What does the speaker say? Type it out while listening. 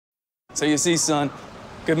So you see, son,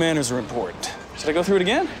 good manners are important. Should I go through it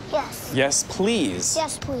again? Yes. Yes, please.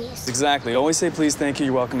 Yes, please. Exactly. Always say please, thank you,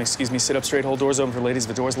 you're welcome, excuse me, sit up straight, hold doors open for ladies. If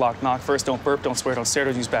the door's locked, knock first, don't burp, don't swear, don't stare,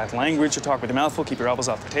 don't use bad language, or talk with your mouth full, keep your elbows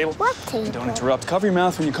off the table. What table? And don't interrupt. Cover your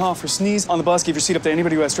mouth when you cough or sneeze. On the bus, give your seat up to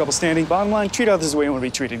anybody who has trouble standing. Bottom line, treat others the way you want to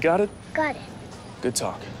be treated. Got it? Got it. Good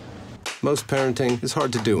talk. Most parenting is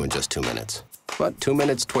hard to do in just 2 minutes. But 2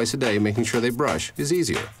 minutes twice a day making sure they brush is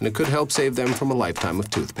easier, and it could help save them from a lifetime of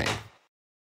tooth pain.